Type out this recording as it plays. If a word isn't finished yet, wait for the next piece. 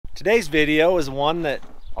Today's video is one that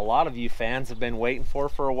a lot of you fans have been waiting for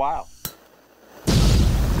a while.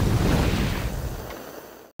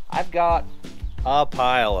 I've got a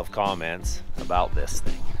pile of comments about this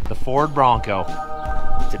thing, the Ford Bronco.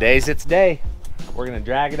 Today's its day. We're gonna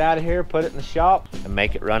drag it out of here, put it in the shop, and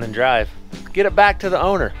make it run and drive. Get it back to the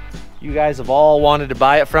owner. You guys have all wanted to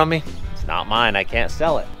buy it from me. It's not mine, I can't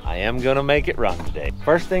sell it. I am gonna make it run today.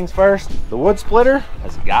 First things first, the wood splitter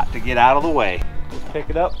has got to get out of the way. Let's pick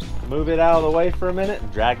it up, move it out of the way for a minute,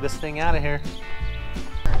 and drag this thing out of here.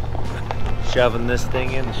 Shoving this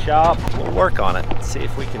thing in the shop. We'll work on it, see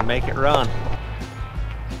if we can make it run.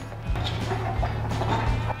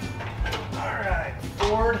 All right,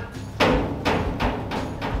 Ford.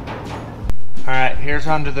 All right, here's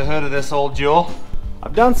under the hood of this old Jewel.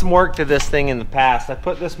 I've done some work to this thing in the past. I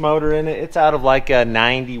put this motor in it. It's out of like a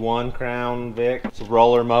 91 Crown Vic. It's a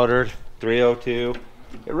roller motor, 302.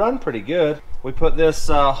 It run pretty good. We put this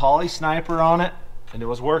Holly Sniper on it, and it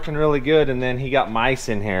was working really good, and then he got mice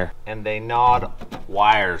in here, and they gnawed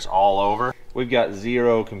wires all over. We've got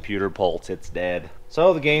 0 computer pulse. It's dead.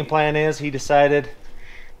 So the game plan is he decided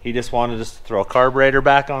he just wanted us to throw a carburetor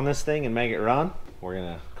back on this thing and make it run. We're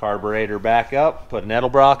gonna carburetor back up, put an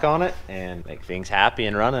Edelbrock on it, and make things happy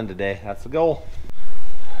and running today. That's the goal.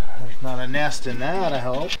 There's not a nest in that, I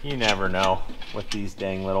hope. You never know with these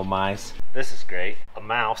dang little mice. This is great. A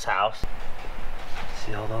mouse house.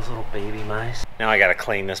 See all those little baby mice? Now I gotta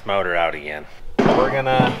clean this motor out again. We're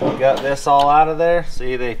gonna gut this all out of there.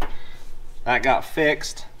 See, that got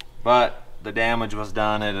fixed, but the damage was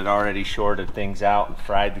done. It had already shorted things out and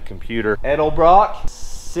fried the computer. Edelbrock,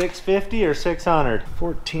 650 or 600?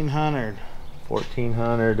 1400.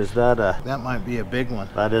 1400, is that a... That might be a big one.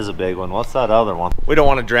 That is a big one. What's that other one? We don't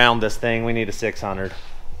want to drown this thing. We need a 600.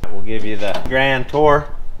 We'll give you the grand tour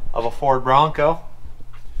of a Ford Bronco.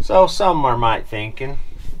 So some might thinking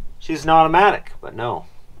she's an automatic, but no.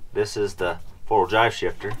 This is the 4-wheel drive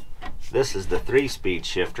shifter. This is the 3-speed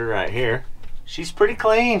shifter right here. She's pretty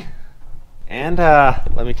clean. And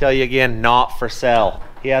let me tell you again, not for sale.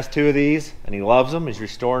 He has 2 of these and he loves them. He's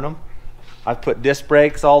restoring them. I've put disc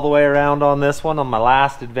brakes all the way around on this one on my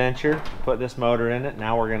last adventure. Put this motor in it.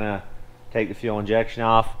 Now we're gonna take the fuel injection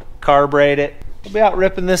off, carburet it. We'll be out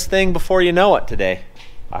ripping this thing before you know it today.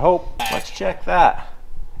 I hope. Let's check that.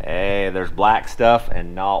 Hey, there's black stuff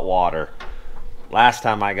and not water. Last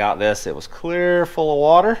time I got this, it was clear full of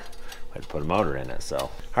water. I had to put a motor in it, so.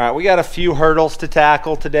 All right, we got a few hurdles to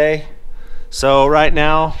tackle today. So right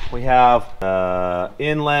now we have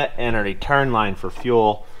inlet and a return line for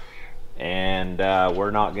fuel, and we're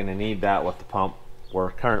not gonna need that with the pump we're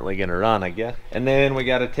currently gonna run, I guess. And then we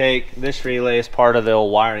gotta take this relay as part of the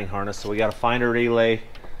old wiring harness, so we gotta find a relay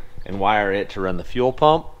and wire it to run the fuel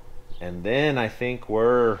pump. And then I think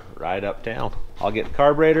we're right uptown. I'll get the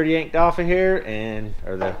carburetor yanked off of here,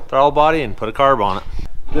 or the throttle body, and put a carb on it.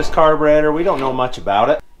 This carburetor, we don't know much about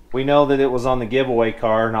it. We know that it was on the giveaway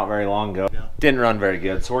car not very long ago. Yeah. Didn't run very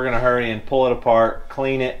good, so we're gonna hurry and pull it apart,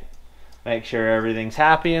 clean it, make sure everything's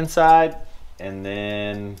happy inside, and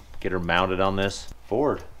then get her mounted on this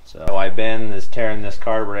Ford. So Ben is tearing this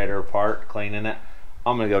carburetor apart, cleaning it.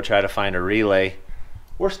 I'm gonna go try to find a relay.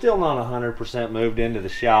 We're still not 100% moved into the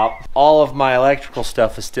shop. All of my electrical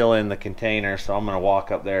stuff is still in the container, so I'm gonna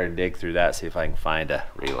walk up there and dig through that, see if I can find a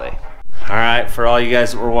relay. All right, for all you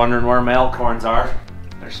guys that were wondering where my Elkhorns are,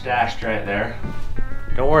 they're stashed right there.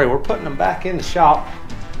 Don't worry, we're putting them back in the shop.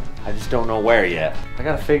 I just don't know where yet. I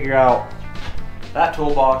gotta figure out, that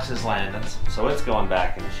toolbox is Landon's, so it's going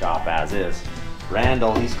back in the shop as is.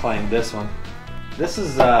 Randall, he's claimed this one. This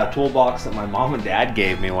is a toolbox that my mom and dad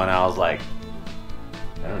gave me when I was like,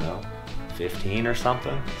 I don't know, 15 or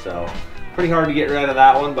something. So pretty hard to get rid of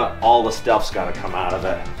that one, but all the stuff's got to come out of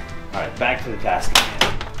it. All right, back to the task at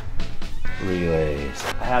hand. Relays.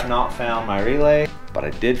 I have not found my relay, but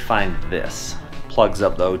I did find this. Plugs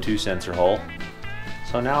up the O2 sensor hole.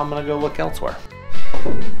 So now I'm gonna go look elsewhere.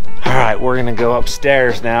 All right, we're gonna go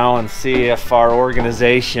upstairs now and see if our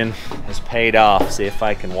organization has paid off. See if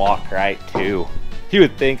I can walk right to. You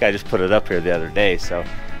would think I just put it up here the other day, so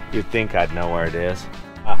you'd think I'd know where it is.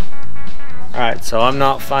 All right, so I'm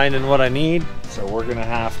not finding what I need, so we're gonna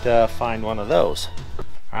have to find one of those.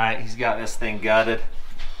 All right, he's got this thing gutted.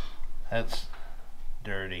 That's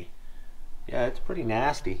dirty. Yeah, it's pretty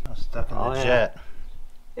nasty. I'm stuck in the jet.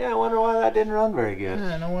 Yeah, I wonder why that didn't run very good.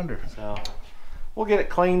 Yeah, no wonder. So we'll get it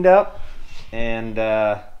cleaned up and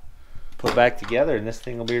put back together, and this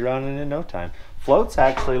thing will be running in no time. Floats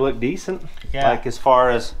actually look decent. Yeah. Like as far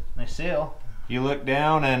as they seal. You look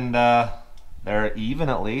down and they're even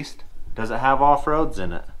at least. Does it have off-roads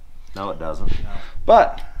in it? No, it doesn't. No.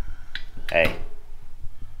 But hey,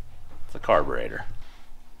 It's a carburetor.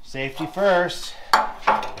 Safety first. Yeah,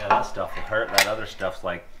 that stuff will hurt. That other stuff's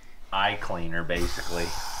like eye cleaner, basically.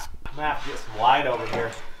 I'm gonna have to get some light over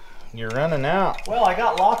here. You're running out. Well, I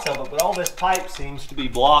got lots of it, but all this pipe seems to be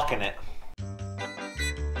blocking it.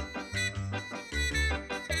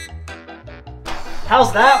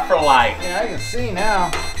 How's that for light? Yeah, I can see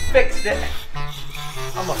now. Fixed it.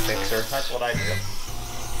 I'm a fixer. That's what I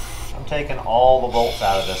do. I'm taking all the bolts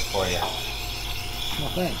out of this for you. Well,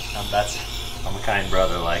 thanks. I'm a kind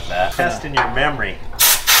brother like that. Testing your memory.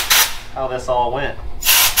 How this all went.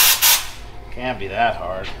 Can't be that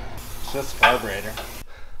hard. It's just a carburetor.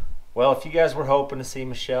 Well, if you guys were hoping to see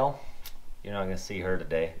Michelle, you're not going to see her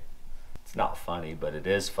today. It's not funny, but it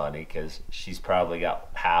is funny because she's probably got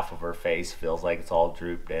half of her face feels like it's all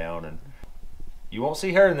drooped down, and you won't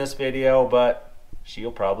see her in this video, but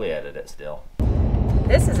she'll probably edit it still.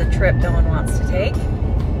 This is a trip no one wants to take.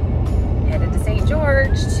 Headed to St.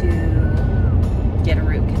 George to get a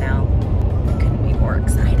root canal. I couldn't be more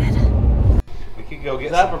excited. We could go get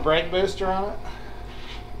Does that have a brake booster on it?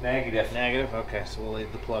 Negative. Negative? Okay, so we'll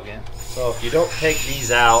leave the plug in. So if you don't take these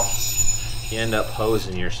out, you end up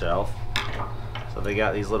hosing yourself. So they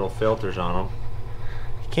got these little filters on them.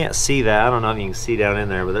 You can't see that. I don't know if you can see down in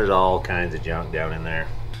there, but there's all kinds of junk down in there.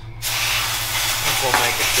 I think we'll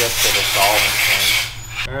make a trip to the solvent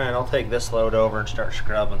thing. Alright, I'll take this load over and start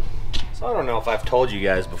scrubbing. So I don't know if I've told you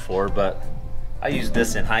guys before, but I used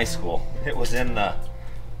this in high school. It was in the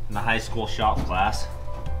high school shop class,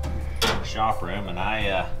 shop room, and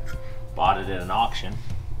I bought it at an auction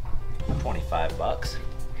for 25 bucks.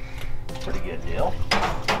 Pretty good deal.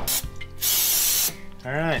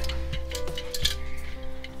 All right,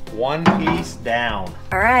 one piece down.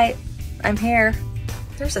 All right, I'm here.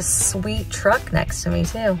 There's a sweet truck next to me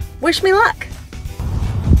too. Wish me luck.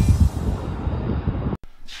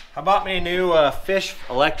 I bought me a new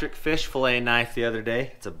electric fish fillet knife the other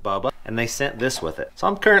day. It's a Bubba, and they sent this with it. So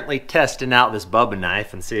I'm currently testing out this Bubba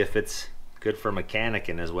knife and see if it's good for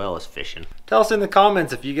mechanicking as well as fishing. Tell us in the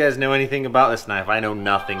comments if you guys know anything about this knife. I know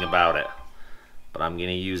nothing about it, but I'm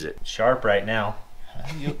gonna use it. Sharp right now.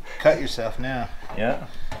 You cut yourself now. Yeah.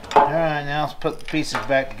 Alright, now let's put the pieces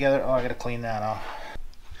back together. Oh, I gotta clean that off.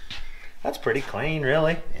 That's pretty clean,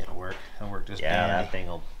 really. It'll work. It'll work just Yeah, dandy. that thing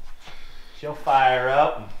will. She'll fire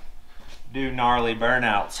up and do gnarly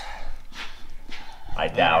burnouts. I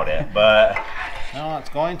doubt it, but No, it's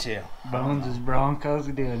going to. Bones' Broncos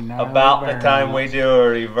are doing about the time we do a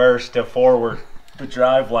reverse to forward, the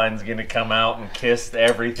drive line's gonna come out and kiss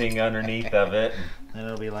everything underneath of it. And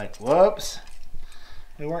it'll be like, whoops.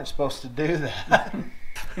 We weren't supposed to do that.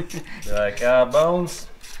 Be like, Bones,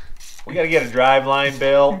 we gotta get a drive line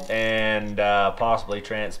built and possibly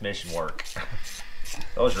transmission work.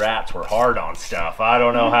 Those rats were hard on stuff. I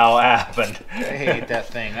don't know how it happened. They ate that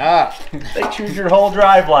thing up. They chewed your whole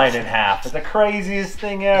drive line in half. It's the craziest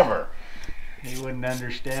thing ever. He wouldn't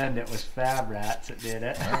understand it was Fab Rats that did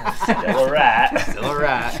it. Still a rat. Still a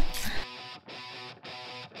rat.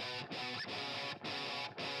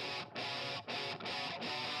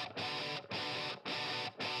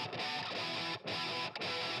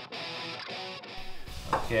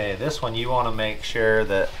 Okay, this one you want to make sure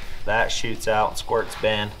that that shoots out and squirts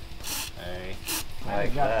Ben. Hey,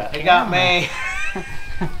 Like that. he got me.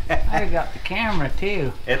 I got the camera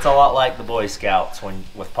too. It's a lot like the Boy Scouts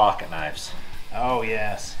with pocket knives. Oh,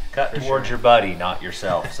 yes. Cut towards your buddy, not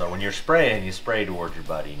yourself. So when you're spraying, you spray towards your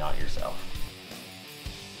buddy, not yourself.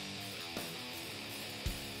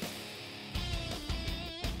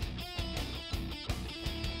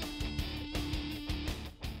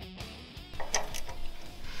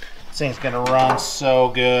 This thing's gonna run so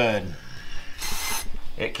good.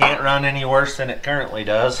 It can't run any worse than it currently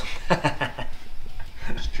does.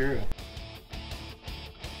 It's true.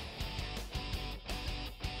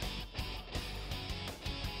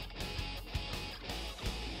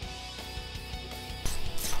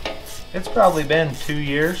 It's probably been 2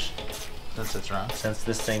 years Since it's run. since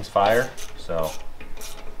this thing's fired, so.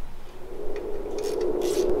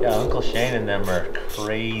 Yeah, Uncle Shane and them are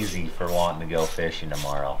crazy for wanting to go fishing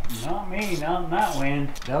tomorrow. Not me, not in that wind.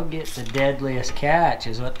 They'll get the deadliest catch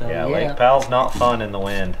is what they'll Yeah, get. Lake Powell's not fun in the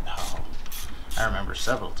wind. No. I remember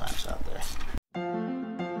several times out there.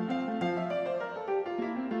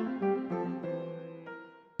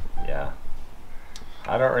 Yeah.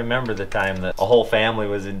 I don't remember the time that a whole family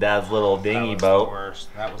was in Dad's little dinghy That was boat. the worst.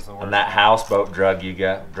 That was the worst. And that houseboat drug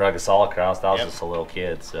us all across. That was Yep. just a little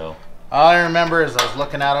kid, so. All I remember is I was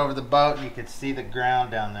looking out over the boat and you could see the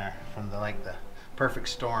ground down there from the perfect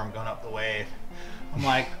storm going up the wave. I'm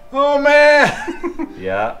like, oh man!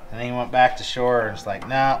 Yeah. And then he went back to shore and it's like,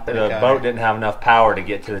 no. The boat didn't have enough power to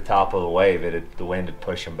get to the top of the wave. The wind would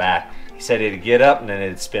push him back. He said he'd get up and then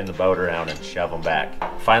it'd spin the boat around and shove him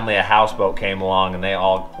back. Finally, a houseboat came along and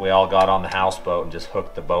we all got on the houseboat and just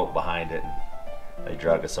hooked the boat behind it. And they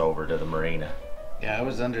drug us over to the marina. Yeah, I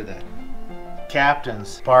was under the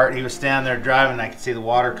captain's part. He was standing there driving and I could see the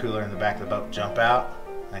water cooler in the back of the boat jump out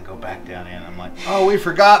and then go back down in. I'm like, oh, we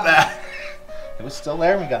forgot that. It was still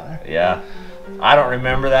there when we got there. Yeah. I don't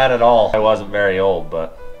remember that at all. I wasn't very old,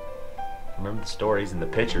 but I remember the stories and the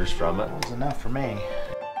pictures from it. That was enough for me.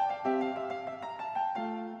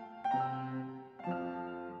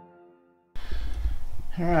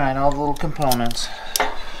 Alright, all the little components.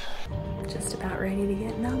 Just about ready to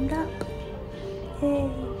get numbed up. Yay.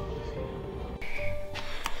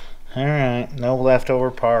 Alright, no leftover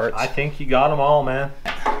parts. I think you got them all, man.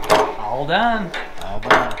 All done. All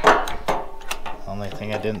done. Only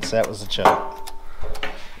thing I didn't set was the choke.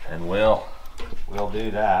 And we'll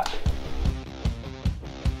do that.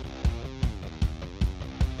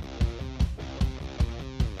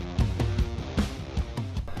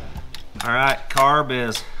 All right, carb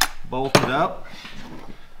is bolted up.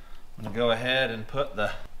 I'm gonna go ahead and put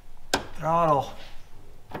the throttle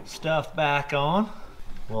stuff back on.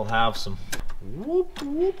 We'll have some whoop,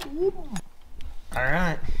 whoop, whoop. All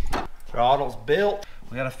right, throttle's built.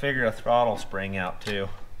 We gotta figure a throttle spring out too.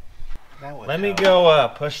 Let me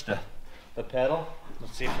go push the pedal.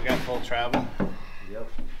 Let's see if we got full travel.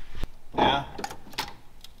 Yep. Yeah.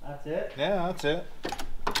 That's it. Yeah, that's it.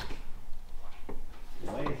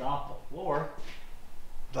 Ways off the floor.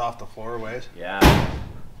 It's off the floor ways. Yeah.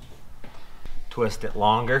 Twist it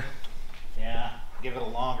longer. Yeah. Give it a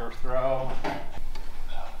longer throw.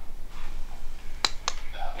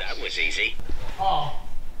 That was easy. Oh.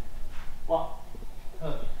 What?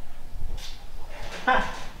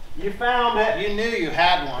 You found it. You knew you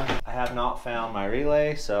had one. I have not found my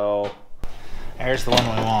relay, so There's the one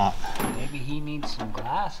we want. Maybe he needs some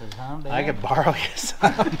glasses, huh, babe? I could borrow you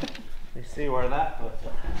some. let me see where that puts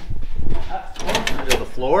it. That's closer to the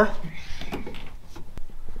floor.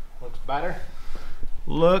 Looks better.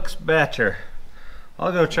 Looks better.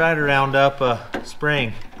 I'll go try to round up a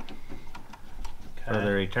spring for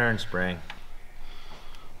the return spring.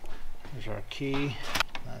 Here's our key.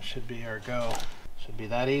 That should be our go. Should be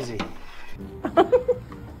that easy.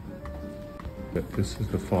 This is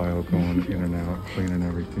the file going in and out, cleaning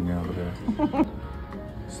everything out of there.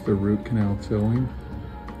 It's the root canal filling.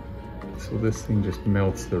 So this thing just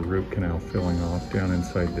melts the root canal filling off down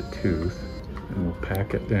inside the tooth, and we'll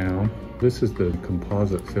pack it down. This is the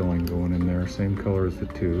composite filling going in there, same color as the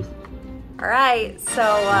tooth. All right, so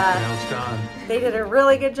Now it's gone. they did a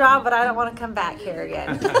really good job, but I don't want to come back here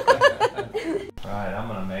again. Alright, I'm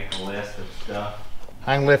gonna make a list of stuff.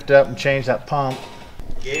 I can lift up and change that pump.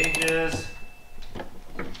 Gauges.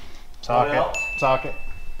 Socket. else? Socket.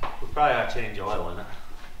 We probably ought to change oil in it.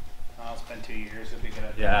 Oh, it's been 2 years. It'd be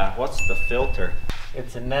good. Yeah, what's the filter?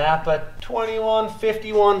 It's a Napa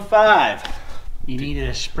 2151.5. You needed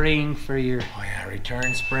a spring for your... Oh yeah,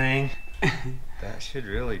 return spring. That should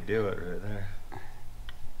really do it right there.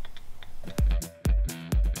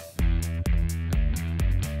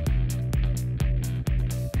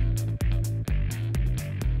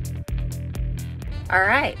 All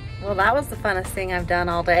right, well that was the funnest thing I've done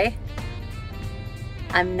all day.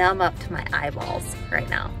 I'm numb up to my eyeballs right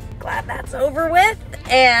now. Glad that's over with,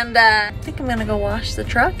 and I think I'm gonna go wash the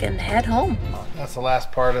truck and head home. That's the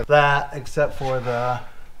last part of that, except for the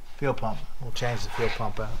fuel pump. We'll change the fuel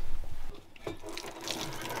pump out.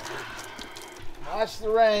 Watch the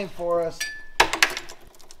rain for us.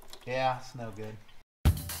 Yeah, it's no good.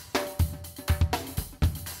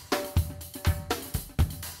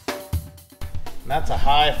 And that's a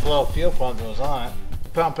high flow fuel pump that was on it.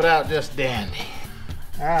 Pump it out just dandy.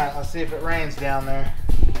 All right, let's see if it rains down there.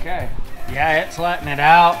 Okay. Yeah, it's letting it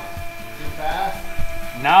out. Too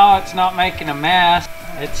fast? No, it's not making a mess.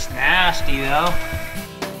 It's nasty though.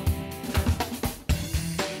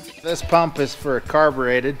 This pump is for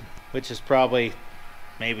carbureted, which is probably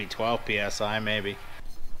maybe 12 PSI, maybe.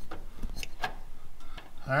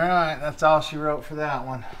 All right, that's all she wrote for that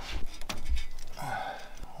one.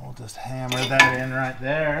 We'll just hammer that in right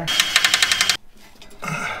there.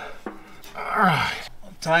 All right,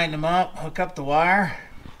 tighten them up, hook up the wire,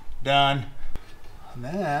 done. And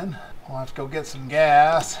then we'll have to go get some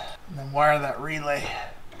gas and then wire that relay.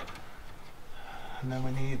 And then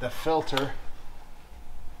we need the filter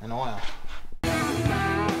and oil.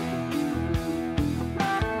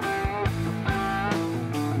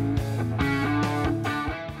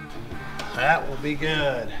 That will be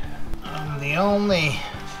good. the only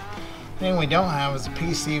thing we don't have is a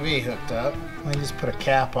PCV hooked up. We just put a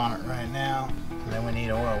cap on it right now. And then we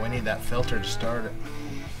need oil. We need that filter to start it.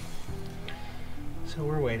 So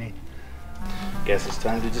we're waiting. Guess it's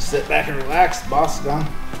time to just sit back and relax. The boss is gone.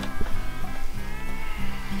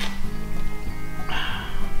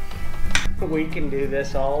 We can do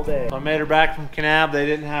this all day. I made her back from Kanab. They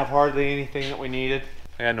didn't have hardly anything that we needed.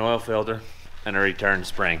 I got an oil filter and a return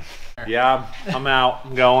spring. Yeah, I'm out.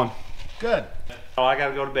 I'm going. Good. Oh, I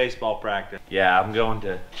gotta go to baseball practice. Yeah, I'm going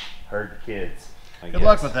to herd kids. Good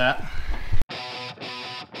luck with that.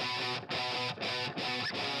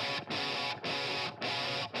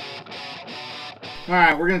 All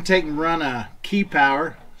right, we're gonna take and run a key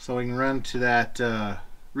power so we can run to that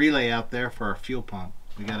relay out there for our fuel pump.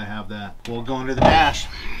 We gotta have that. We'll go under the dash.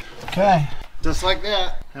 Okay, just like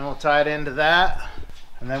that. And we'll tie it into that.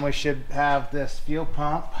 And then we should have this fuel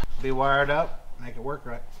pump be wired up, make it work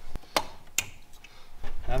right.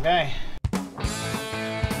 Okay.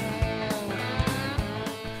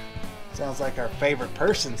 Sounds like our favorite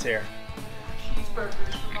person's here.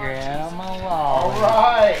 Grandma All Law.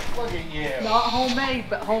 right, look at you. Not homemade,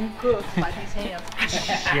 but home cooked by his hands.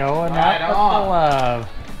 Showing Right up with on. the love.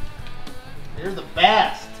 You're the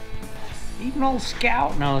best. Even old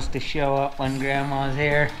Scout knows to show up when Grandma's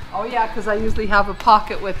here. Oh yeah, because I usually have a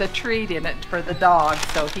pocket with a treat in it for the dog,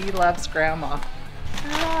 so he loves Grandma.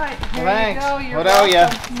 All right, here Thanks. you go. You're What owe ya?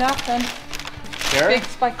 welcome. Nothing. Sure.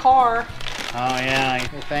 Fixed my car. Oh yeah,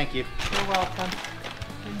 well, thank you. You're welcome.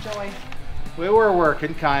 Enjoy. We were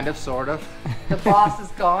working, kind of, sort of. The boss is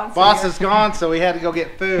gone. so Boss you're- is gone, so we had to go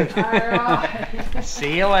get food. All right.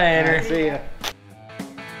 See you later. See ya.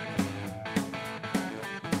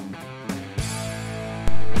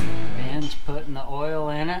 Ben's putting the oil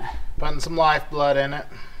in it. Putting some lifeblood in it.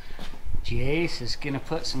 Jace is gonna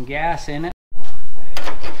put some gas in it.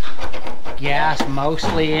 Gas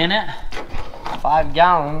mostly in it. 5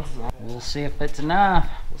 gallons. We'll see if it's enough.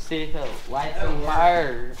 We'll see if it lights on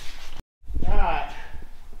fire. Alright.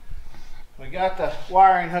 We got the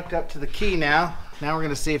wiring hooked up to the key now. Now we're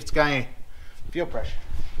going to see if it's got any fuel pressure.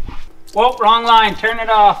 Whoa, wrong line. Turn it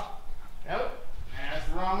off. Nope. That's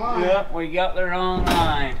the wrong line. Yep, we got the wrong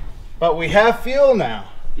line. But we have fuel now.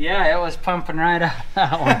 Yeah, it was pumping right out of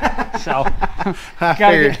that one. So, I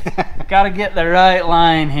gotta figured. gotta get the right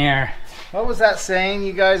line here. What was that saying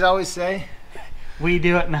you guys always say? We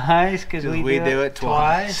do it nice because we do it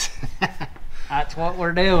twice. That's what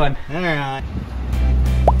we're doing. Alright.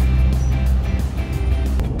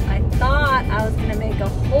 I thought I was gonna make a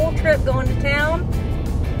whole trip going to town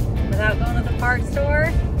without going to the parts store.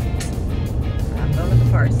 I'm going to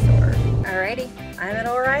the parts store. Alrighty, I'm at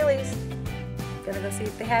O'Reilly's. Gonna go see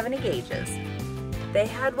if they have any gauges. They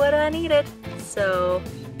had what I needed, so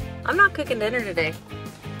I'm not cooking dinner today.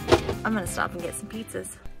 I'm gonna stop and get some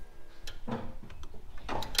pizzas.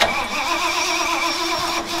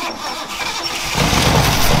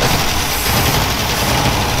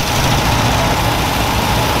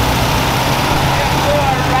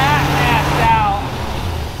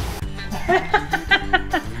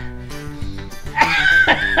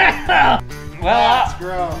 Well, That's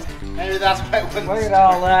gross. Maybe that's why it wouldn't look at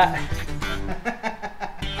start. all that.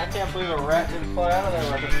 I can't believe a rat didn't fly out of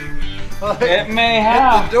there with it. Well, It may hit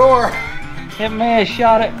have. the door. It may have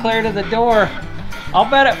shot it clear to the door. I'll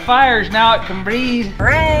bet it fires now. It can breathe.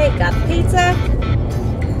 Alright, got the pizza.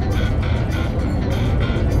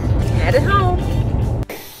 Headed home.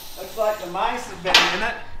 Looks like the mice have been in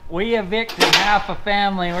it. We evicted half a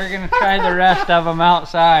family. We're gonna try the rest of them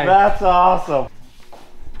outside. That's awesome.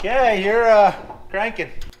 Okay, you're cranking.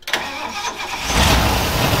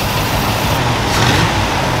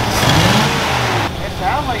 It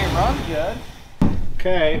sounds like it runs good.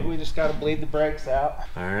 Okay, we just got to bleed the brakes out.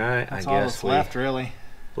 All right, That's I all guess that's we left, really.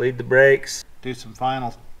 bleed the brakes. Do some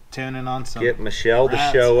final tuning on some. Get Michelle to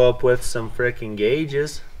Rats. show up with some freaking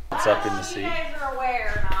gauges. It's up in the You seat. guys are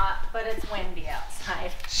aware or not, but it's windy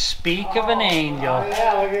outside. Speak of an angel. Oh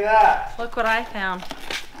yeah, look at that. Look what I found.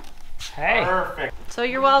 Hey, Perfect. So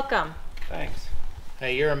you're welcome. Thanks.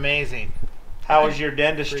 Hey, you're amazing. How was your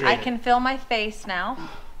dentistry? I can feel my face now.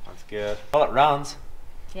 That's good. Well, it runs.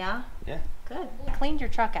 Yeah? Yeah. Good. Cleaned your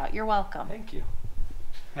truck out. You're welcome. Thank you.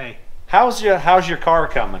 Hey, How's your car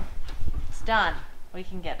coming? It's done. We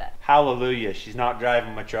can get it. Hallelujah. She's not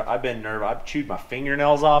driving my truck. I've been nervous. I've chewed my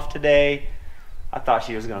fingernails off today. I thought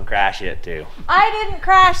she was going to crash it too. I didn't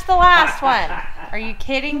crash the last one. Are you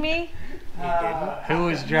kidding me? who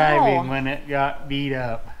was driving No. when it got beat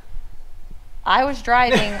up? I was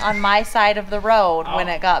driving on my side of the road when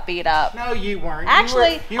it got beat up. no, you weren't.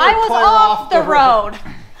 Actually, you were I was clear off the road.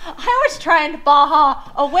 I was trying to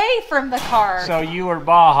baja away from the car. So you were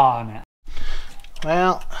baja-ing it.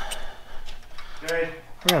 Well, we're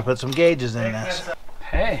gonna put some gauges in this.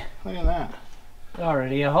 Hey, Look at that. it's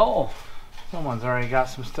already a hole. Someone's already got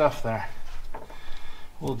some stuff there.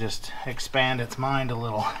 We'll just expand its mind a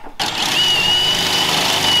little.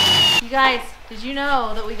 You guys, did you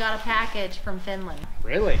know that we got a package from Finland?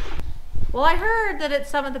 Really? Well, I heard that it's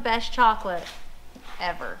some of the best chocolate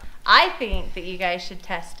ever. I think that you guys should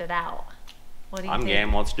test it out. What do you I'm think?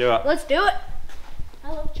 game. Let's do it. Let's do it.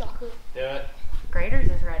 I love chocolate. Do it. Graders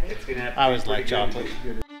is ready. I always like chocolate.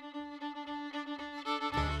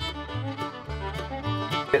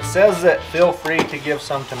 It says that feel free to give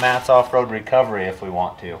some to Matt's Off-Road Recovery if we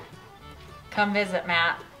want to. Come visit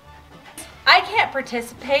Matt. I can't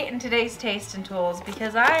participate in today's Taste and Tools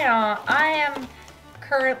because I am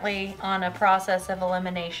currently on a process of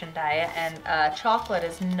elimination diet, and chocolate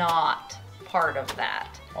is not part of that.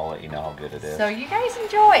 I'll let you know how good it is. So you guys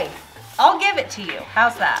enjoy. I'll give it to you.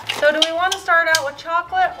 How's that? So do we want to start out with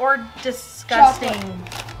chocolate or disgusting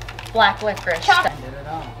black licorice stuff?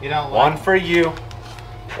 You don't One like for you.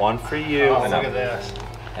 One for you. Oh, and look a, at this.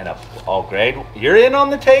 And a all grade. You're in on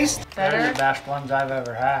the taste? They're the Better? best ones I've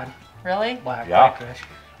ever had. Really? Black Yeah. licorice.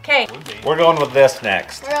 Okay. We're going with this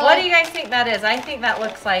next. What do you guys think that is? I think that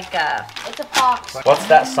looks like It's a fox. What's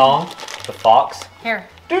that song? The Fox? here.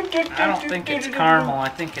 I don't think it's caramel. I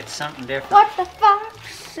think it's something different. What the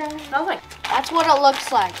fox said. Smells like That's what it looks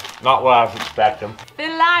like. Not what I was expecting.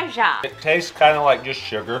 Elijah. It tastes kind of like just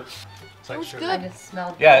sugar. It was I good. just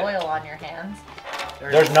smelled Yeah. the oil on your hands.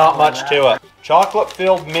 There's not much to it.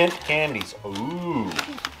 Chocolate-filled mint candies. Ooh.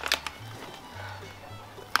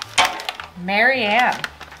 Marianne.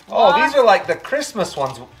 Oh, these are like the Christmas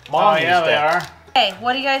ones. Mom used yeah, they to- are. Hey,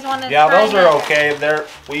 what do you guys want to Yeah, try those are next? okay.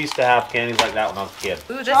 We used to have candies like that when I was a kid.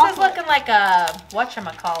 Ooh, this is looking like a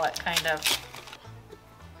whatchamacallit kind of.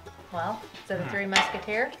 Well, is it a Three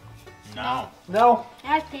Musketeer? No. No. It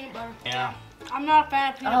has peanut butter. Yeah. I'm not a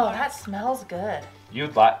fan of peanut Oh, butter. that smells good.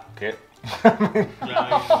 You'd like it. Yeah, you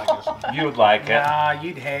like this one. You'd like it. Nah,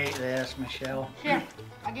 you'd hate this, Michelle. Here,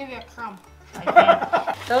 I'll give you a crumb.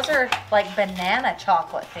 Those are like banana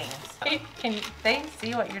chocolate things. Can they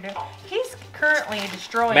see what you're doing? He's currently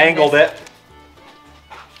destroying Mangled this. it.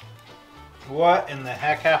 What in the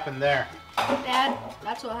heck happened there? Dad,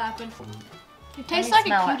 that's what happened. It me tastes like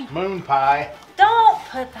smell a it. cutie. Moon pie. Don't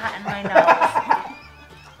put that in my nose.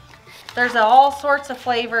 There's all sorts of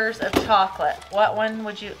flavors of chocolate. What one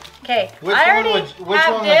would you? Okay, Which I one already which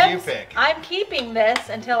have one would you dibs. pick? I'm keeping this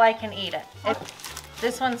until I can eat it.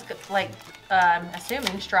 This one's like, I'm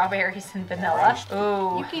assuming strawberries and vanilla.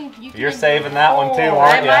 Ooh. You can You're enjoy saving that one too, I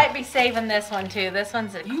aren't you? might be saving this one too. This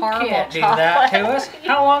one's a You caramel can't do chocolate. that to us.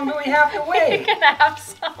 How long do we have to You wait? can have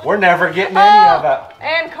some. We're never getting any of it.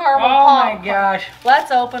 And caramel Oh my popcorn. gosh.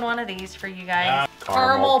 Let's open one of these for you guys.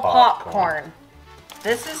 Caramel popcorn.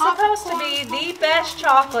 This is supposed to be the best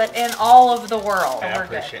chocolate in all of the world. I We're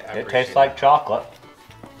good. appreciate It tastes like chocolate.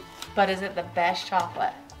 But is it the best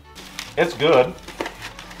chocolate? It's good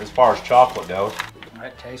as far as chocolate goes.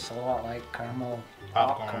 It tastes a lot like caramel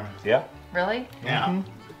Popcorn. popcorn. Yeah. Really? Yeah.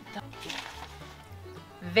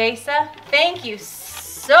 Vesa, thank you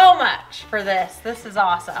so much for this. This is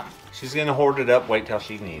awesome. She's gonna hoard it up. Wait till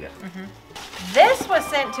she can eat it. This was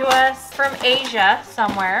sent to us from Asia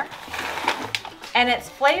somewhere. And it's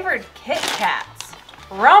flavored Kit Kats.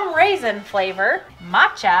 Rum raisin flavor,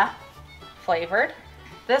 matcha flavored.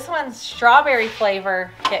 This one's strawberry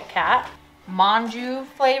flavor Kit Kat. Manju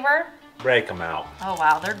flavor. Break them out. Oh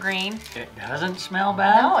wow, they're green. It doesn't smell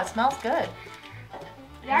bad. No, it smells good.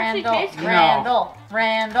 It actually tastes good. Randall. It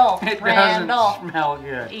Randall. doesn't smell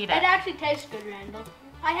good. Eat It it. actually tastes good, Randall.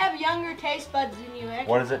 I have younger taste buds than you, eh?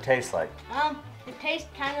 What does it taste like? It tastes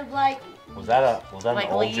kind of like Was that Like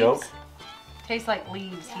an old leaves. joke? Tastes like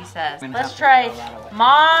leaves, he says. Gonna Let's have to try throw that away.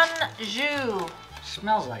 Manju.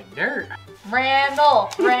 Smells like dirt.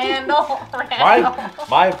 Randall.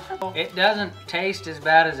 My It doesn't taste as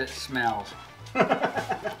bad as it smells. We'll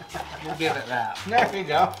give it that. There you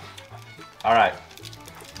go. All right.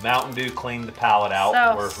 Mountain Dew cleaned the palate out.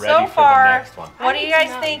 So, We're so ready for far, the next one. what are I you need guys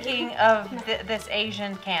some thinking of this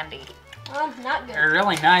Asian candy? not good. They're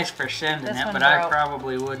really nice for sending This it, one but I broke.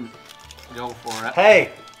 probably wouldn't go for it.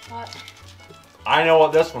 Hey, What? I know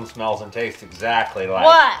what this one smells and tastes exactly like.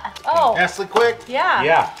 What? Oh, Nestle Quick. yeah.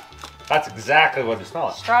 Yeah, that's exactly what it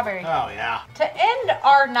smells like. Strawberry. Oh yeah. To end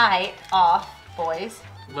our night off, boys,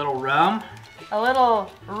 Little rum. a little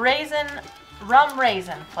rum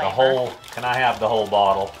raisin flavor. The whole, can I have the whole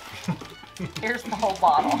bottle? Here's the whole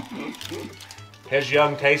bottle. His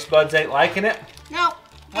young taste buds ain't liking it? No,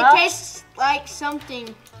 it Well- tastes like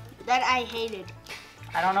something that I hated.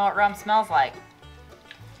 I don't know what rum smells like.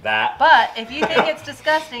 That. But if you think it's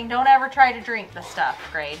disgusting, don't ever try to drink the stuff,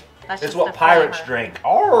 Grade. That's It's just what the pirates flavor. drink.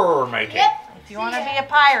 Or make Yep. it. If you want to be a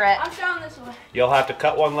pirate. I'm throwing this away. You'll have to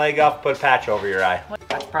cut one leg off, put a patch over your eye.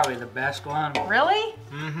 That's probably the best one. Really?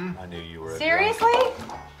 Mm-hmm. I knew you were. Seriously?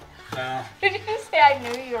 Did you say I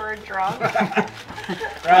knew you were drunk?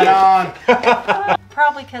 Right on.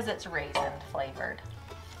 Probably because it's raisin flavored.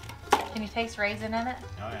 Can you taste raisin in it?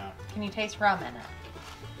 Oh yeah. Can you taste rum in it?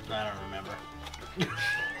 I don't remember.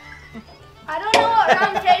 I don't know what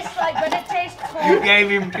rum tastes like, but it tastes You cold. gave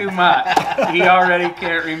him too much. He already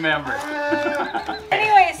can't remember.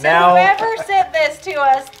 Anyway, so Now- whoever sent this to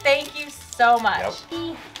us, thank you so much.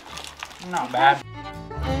 Yep. Not bad.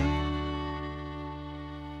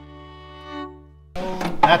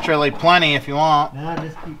 Naturally, plenty if you want. No,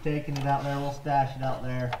 just keep taking it out there. We'll stash it out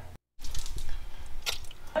there.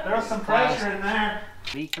 There's some pressure in there.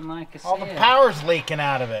 Leaking like a All the sieve. power's leaking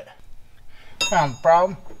out of it. Found the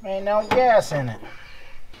problem. Ain't no gas in it.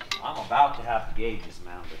 I'm about to have the gauges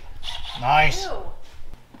mounted. Nice.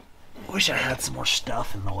 Wish I had some more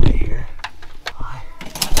stuff in the way here.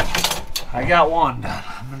 I got one done.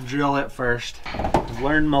 I'm gonna drill it first. I've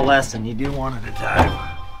learned my lesson. You do one at a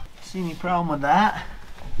time. See any problem with that?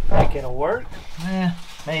 Think it'll work? Yeah,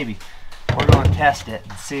 maybe. We're gonna test it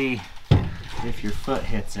and see if your foot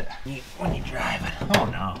hits it when you drive it. Oh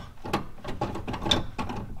no.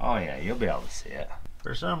 Oh yeah, you'll be able to see it.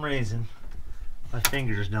 For some reason, my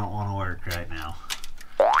fingers don't want to work right now.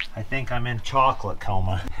 I think I'm in chocolate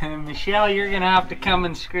coma. Michelle, you're gonna have to come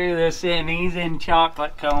and screw this in. He's in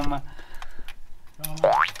chocolate coma.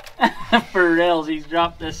 For reals, he's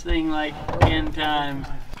dropped this thing like 10 times.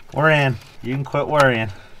 We're in. You can quit worrying.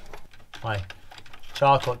 My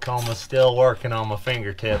chocolate coma's still working on my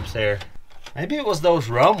fingertips here. Maybe it was those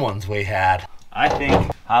rum ones we had. I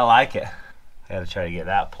think I like it. I gotta try to get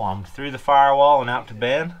that plumbed through the firewall and out to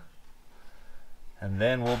Ben. And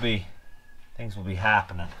then things will be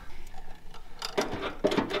happening.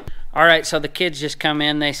 All right, so the kids just come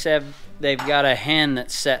in. They said they've got a hen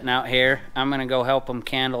that's setting out here. I'm gonna go help them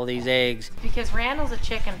candle these eggs. Because Randall's a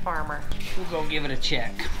chicken farmer. We'll go give it a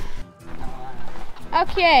check.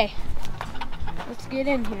 Okay. Let's get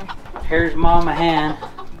in here. Here's Mama Hen.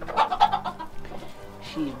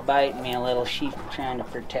 She's biting me a little. She's trying to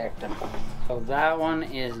protect them. So that one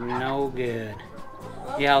is no good.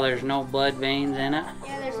 Yeah, there's no blood veins in it.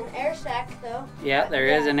 Yeah, there's an air sac though. Yeah, there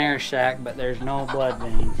is an air sac, but there's no blood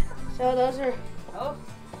veins. So those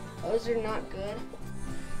are not good.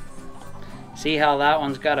 See how that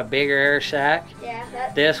one's got a bigger air sac? Yeah,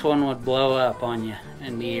 that. This one would blow up on you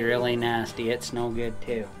and be really nasty. It's no good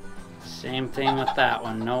too. Same thing with that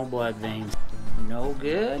one. No blood veins. No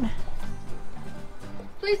good.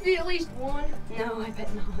 Please be at least one. No, I bet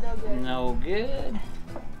not. No good.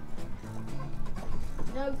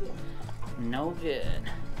 No good. No good. No good.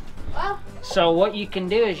 Well, So what you can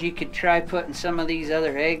do is you could try putting some of these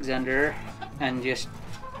other eggs under and just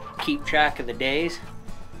keep track of the days.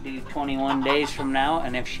 Do 21 days from now,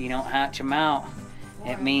 and if she don't hatch them out,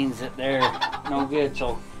 it means that they're no good.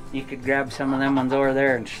 So you could grab some of them ones over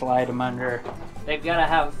there and slide them under. They've got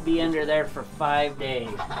to be under there for 5 days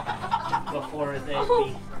before they'd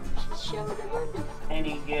be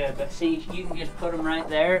any good. But see, you can just put them right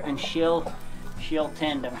there, and she'll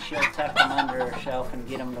tend them. She'll tuck them under herself and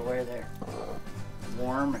get them to where they're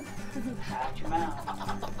warm and hatch them out.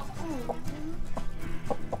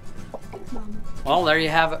 Well, there you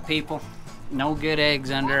have it, people. No good eggs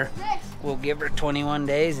under. We'll give her 21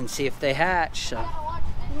 days and see if they hatch. So.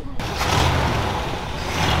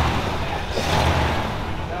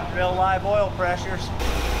 Got real live oil pressures.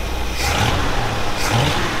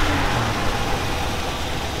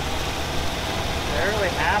 Fairly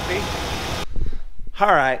happy.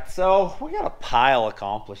 All right, so we got a pile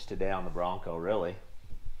accomplished today on the Bronco, really.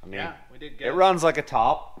 I mean, Yeah, we did good. it runs like a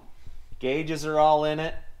top. Gauges are all in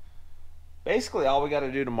it. Basically, all we got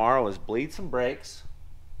to do tomorrow is bleed some brakes,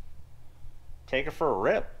 take her for a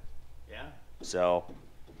rip. Yeah. So,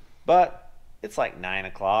 but it's like 9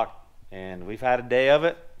 o'clock, and we've had a day of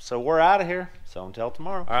it, so we're out of here. So until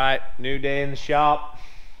tomorrow. All right, new day in the shop.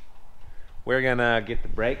 We're gonna get the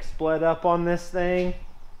brakes split up on this thing.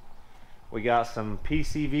 We got some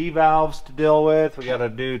PCV valves to deal with. We got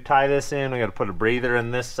to tie this in. We got to put a breather in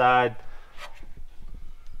this side.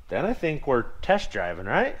 Then I think we're test driving,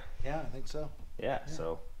 right? Yeah, I think so. Yeah.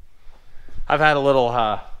 So I've had a little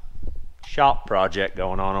shop project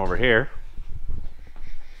going on over here.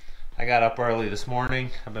 I got up early this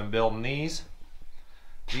morning. I've been building these.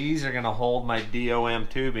 These are gonna hold my DOM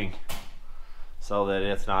tubing so that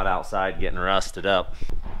it's not outside getting rusted up.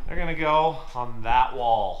 They're gonna go on that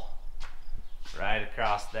wall, right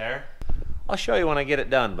across there. I'll show you when I get it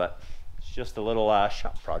done, but it's just a little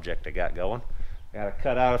shop project I got going. I gotta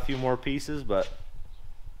cut out a few more pieces, but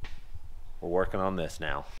we're working on this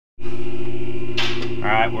now. All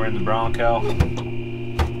right, we're in the Bronco.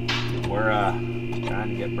 We're trying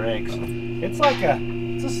to get brakes. It's like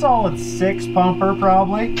it's a solid 6 pumper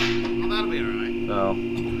probably. Well, that'll be all right. So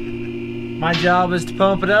my job is to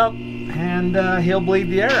pump it up, and he'll bleed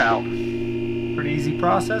the air out. Pretty easy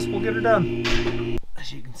process. We'll get her done.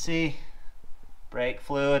 As you can see, brake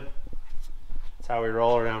fluid. That's how we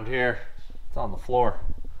roll around here. It's on the floor.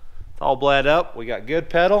 It's all bled up. We got good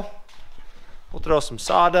pedal. We'll throw some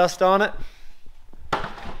sawdust on it,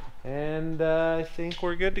 and I think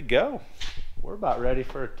we're good to go. We're about ready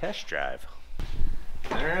for a test drive.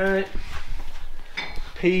 All right,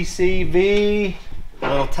 PCV, a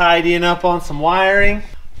little tidying up on some wiring,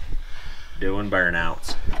 doing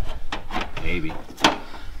burnouts, maybe.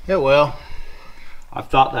 It will. I've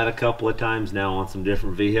thought that a couple of times now on some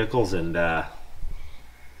different vehicles, and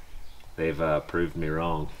they've proved me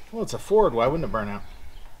wrong. Well, it's a Ford. Why wouldn't it burn out?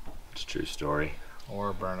 It's a true story.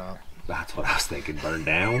 Or burn out. That's what I was thinking. Burn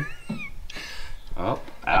down, up,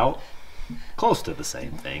 out, close to the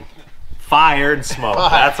same thing. Fire and smoke.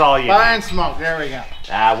 That's all you Fire need. and smoke. There we go.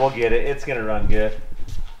 We'll get it. It's gonna run good.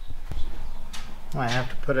 Might have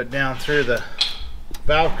to put it down through the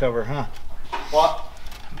valve cover, huh? What?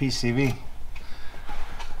 PCV.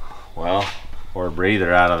 Well, or a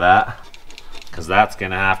breather out of that, because that's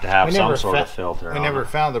gonna have to have some sort of filter. We never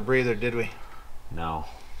found the breather, did we? No.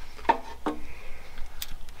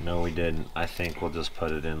 No, we didn't. I think we'll just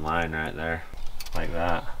put it in line right there, like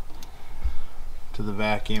that. To the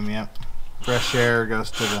vacuum, yep. Fresh air goes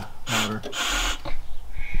to the motor.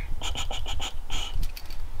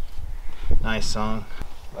 Nice song.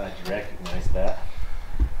 Glad you recognized that.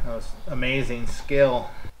 That was amazing skill.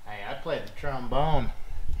 Hey, I played the trombone.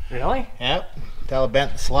 Really? Yep. Till I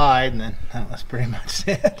bent the slide, and then that was pretty much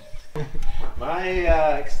it. My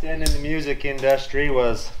extend in the music industry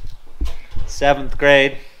was 7th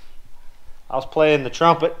grade. I was playing the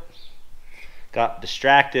trumpet, got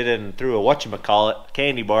distracted and threw a whatchamacallit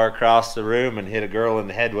candy bar across the room and hit a girl in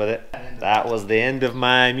the head with it. That was the end of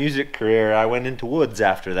my music career. I went into woods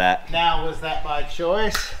after that. Now, was that by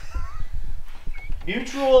choice?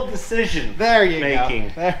 Mutual decision There you making.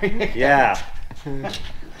 go. There you go. Yeah.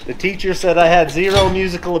 The teacher said I had 0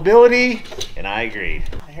 musical ability, and I agreed.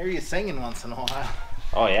 I hear you singing once in a while.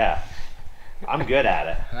 Oh yeah, I'm good at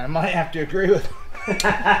it. And I might have to agree with you.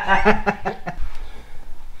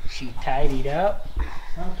 She tidied up.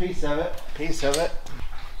 A piece of it. Piece of it.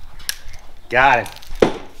 Got it.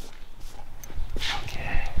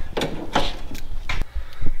 Okay.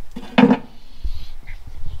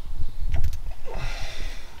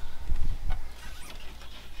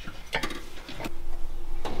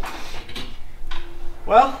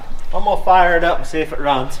 Well, I'm gonna fire it up and see if it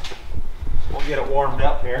runs. We'll get it warmed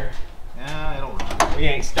up here. Yeah, it'll run. We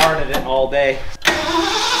ain't started it all day.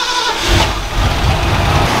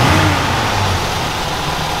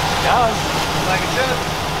 Does. Like it should.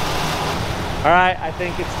 All right, I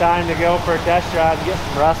think it's time to go for a test drive and get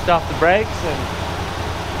some rust off the brakes and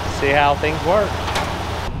see how things work.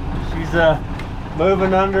 She's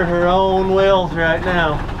moving under her own wheels right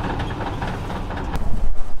now.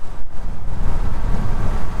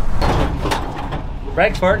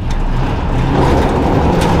 Brakes work.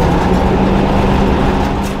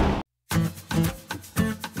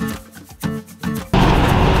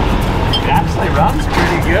 It actually runs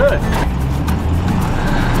pretty good.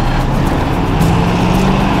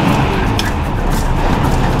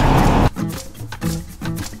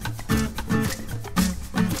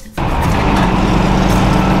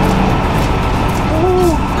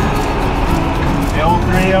 The old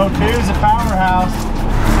 302 is a powerhouse.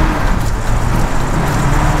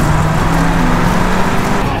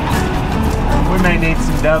 We may need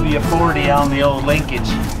some W40 on the old linkage.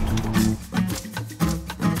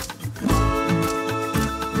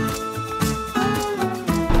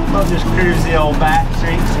 I'll just cruise the old back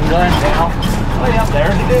streets in Glendale. Way up there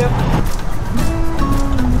to dip.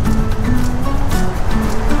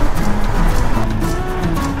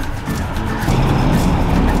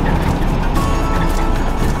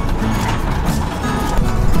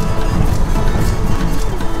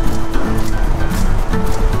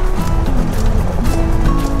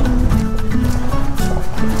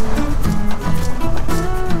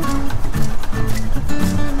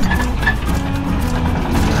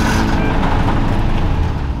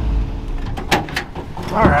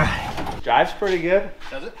 Drives pretty good.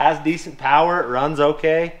 Does it? Has decent power. It runs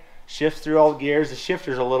okay. shifts through all the gears. The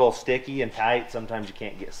shifter's a little sticky and tight. Sometimes you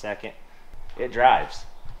can't get second. It drives.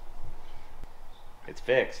 It's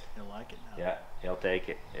fixed. You'll like it now. Yeah, he'll take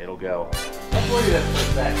it. It'll go. Let's look at this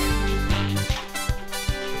for a second.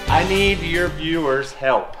 I need your viewers'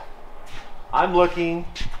 help. I'm looking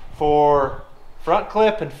for front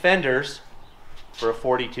clip and fenders for a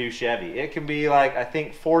 42 Chevy. It can be like, I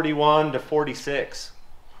think 41 to 46,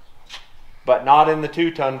 but not in the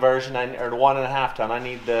 2-ton version or the 1.5 ton. I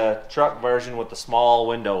need the truck version with the small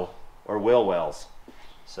window or wheel wells.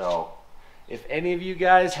 So if any of you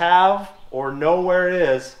guys have or know where it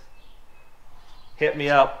is, hit me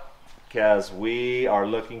up, because we are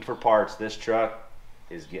looking for parts. This truck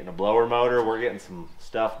is getting a blower motor. We're getting some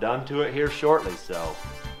stuff done to it here shortly, so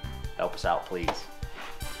help us out, please.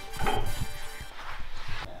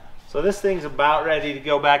 So this thing's about ready to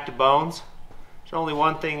go back to bones. There's only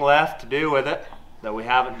one thing left to do with it that we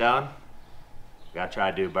haven't done. We gotta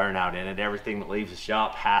try to do a burnout in it. Everything that leaves the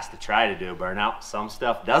shop has to try to do a burnout. Some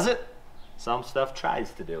stuff does it, some stuff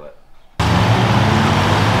tries to do it.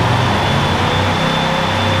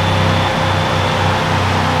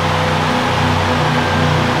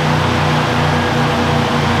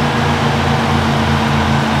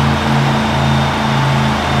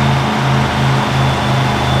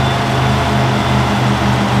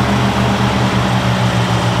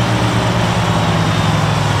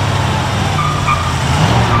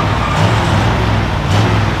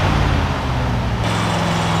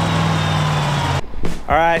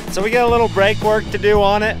 All right, so we got a little brake work to do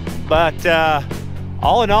on it, but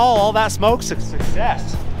all in all that smoke's a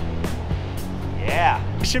success. Yeah,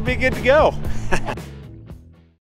 it should be good to go.